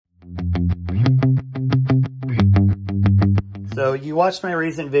So you watched my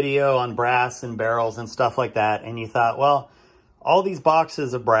recent video on brass and barrels and stuff like that, and you thought, well, all these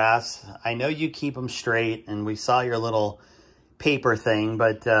boxes of brass, I know you keep them straight, and we saw your little paper thing,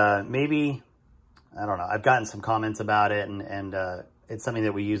 but maybe, I don't know, I've gotten some comments about it, and it's something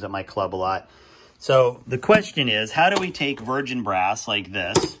that we use at my club a lot. So the question is, how do we take virgin brass like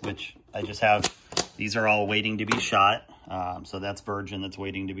this, which I just have, these are all waiting to be shot. So that's virgin that's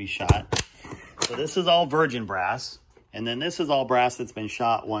waiting to be shot. So this is all virgin brass. And then this is all brass that's been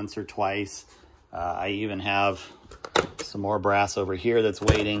shot once or twice. I even have some more brass over here that's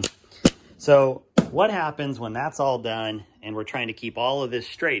waiting. So what happens when that's all done and we're trying to keep all of this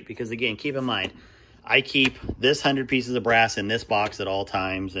straight? Because again, keep in mind, I keep this 100 pieces of brass in this box at all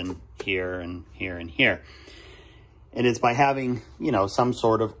times, and here and here and here. And it's by having, you know, some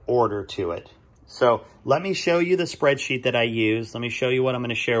sort of order to it. So let me show you the spreadsheet that I use. Let me show you what I'm going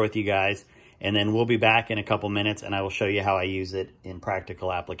to share with you guys. And then we'll be back in a couple minutes and I will show you how I use it in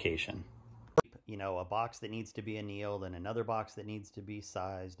practical application. You know, a box that needs to be annealed and another box that needs to be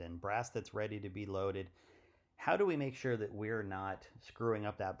sized and brass that's ready to be loaded. How do we make sure that we're not screwing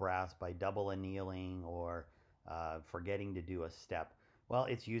up that brass by double annealing or forgetting to do a step? Well,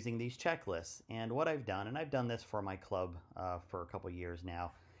 it's using these checklists. And what I've done, and I've done this for my club for a couple years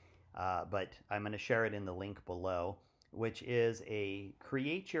now, but I'm going to share it in the link below, which is a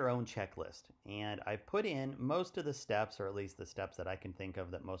create your own checklist. And I've put in most of the steps, or at least the steps that I can think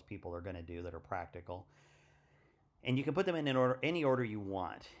of that most people are going to do that are practical. And you can put them in any order you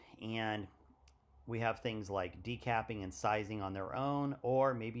want. And we have things like decapping and sizing on their own,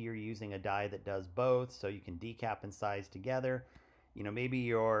 or maybe you're using a die that does both, so you can decap and size together. You know, maybe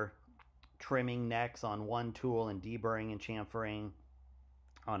you're trimming necks on one tool and deburring and chamfering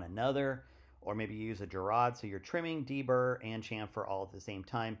on another. Or maybe you use a Gerard, so you're trimming, deburr, and chamfer all at the same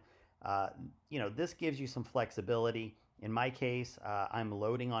time. You know, this gives you some flexibility. In my case, I'm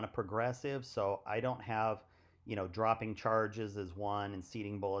loading on a progressive, so I don't have, you know, dropping charges as one and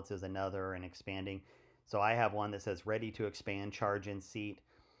seating bullets as another and expanding. So I have one that says ready to expand, charge, and seat.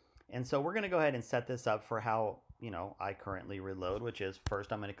 And so we're going to go ahead and set this up for how, you know, I currently reload, which is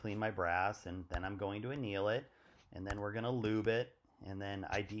first I'm going to clean my brass, and then I'm going to anneal it, and then we're going to lube it. And then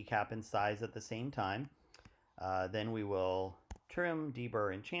I decap and size at the same time. Then we will trim,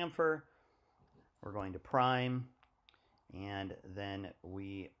 deburr, and chamfer. We're going to prime. And then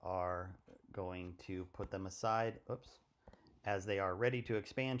we are going to put them aside, as they are ready to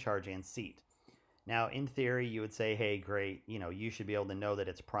expand, charge, and seat. Now, in theory, you would say, hey, great, you know, you should be able to know that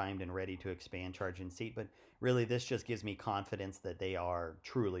it's primed and ready to expand, charge, and seat. But really, this just gives me confidence that they are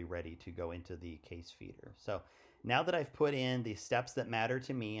truly ready to go into the case feeder. So now that I've put in the steps that matter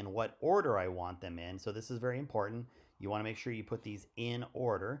to me and what order I want them in, so this is very important. You want to make sure you put these in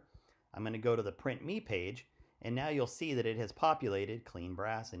order. I'm going to go to the Print Me page, and now you'll see that it has populated clean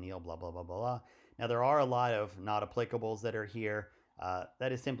brass, anneal, blah, blah, blah, blah, blah. Now, there are a lot of not applicables that are here.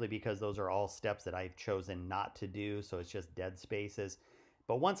 That is simply because those are all steps that I've chosen not to do, so it's just dead spaces.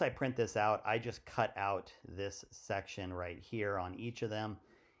 But once I print this out, I just cut out this section right here on each of them.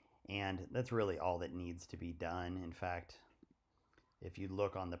 And that's really all that needs to be done. In fact, if you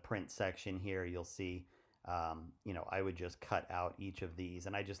look on the print section here, you'll see, you know, I would just cut out each of these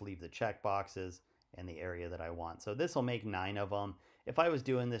and I just leave the check boxes and the area that I want. So this will make 9 of them. If I was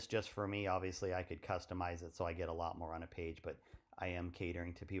doing this just for me, obviously I could customize it so I get a lot more on a page, but I am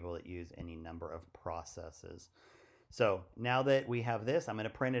catering to people that use any number of processes. So now that we have this, I'm going to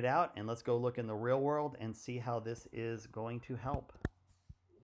print it out and let's go look in the real world and see how this is going to help.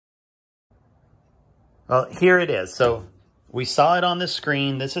 Well, here it is. So we saw it on the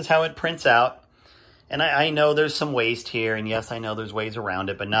screen. This is how it prints out. And I know there's some waste here. And yes, I know there's ways around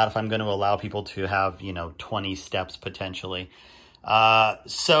it, but not if I'm going to allow people to have, you know, 20 steps potentially.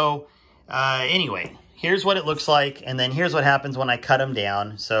 Anyway, here's what it looks like. And then here's what happens when I cut them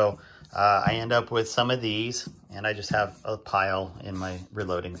down. So I end up with some of these, and I just have a pile in my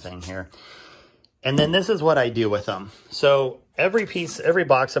reloading thing here. And then this is what I do with them. So every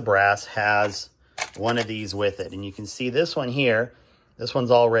box of brass has one of these with it. And you can see this one here, this one's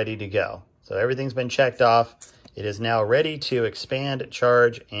all ready to go. So everything's been checked off. It is now ready to expand,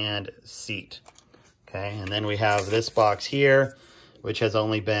 charge, and seat. Okay, and then we have this box here, which has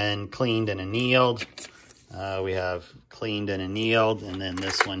only been cleaned and annealed. We have cleaned and annealed, and then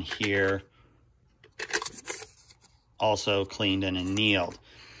this one here, also cleaned and annealed.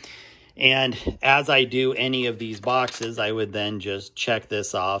 And as I do any of these boxes, I would then just check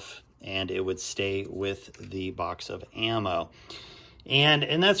this off and it would stay with the box of ammo.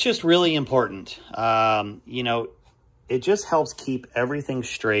 And that's just really important. You know, it just helps keep everything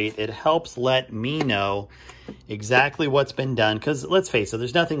straight. It helps let me know exactly what's been done. Because let's face it,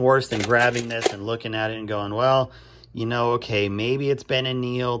 there's nothing worse than grabbing this and looking at it and going, well, you know, okay, maybe it's been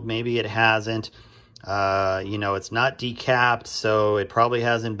annealed, maybe it hasn't. You know, it's not decapped, so it probably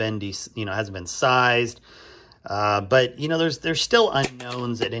hasn't been, hasn't been sized. But, you know, there's still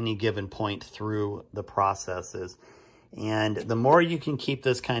unknowns at any given point through the processes. And the more you can keep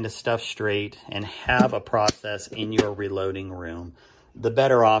this kind of stuff straight and have a process in your reloading room, the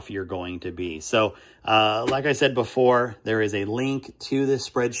better off you're going to be. So, like I said before, there is a link to this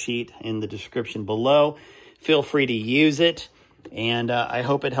spreadsheet in the description below. Feel free to use it, and I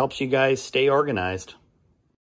hope it helps you guys stay organized.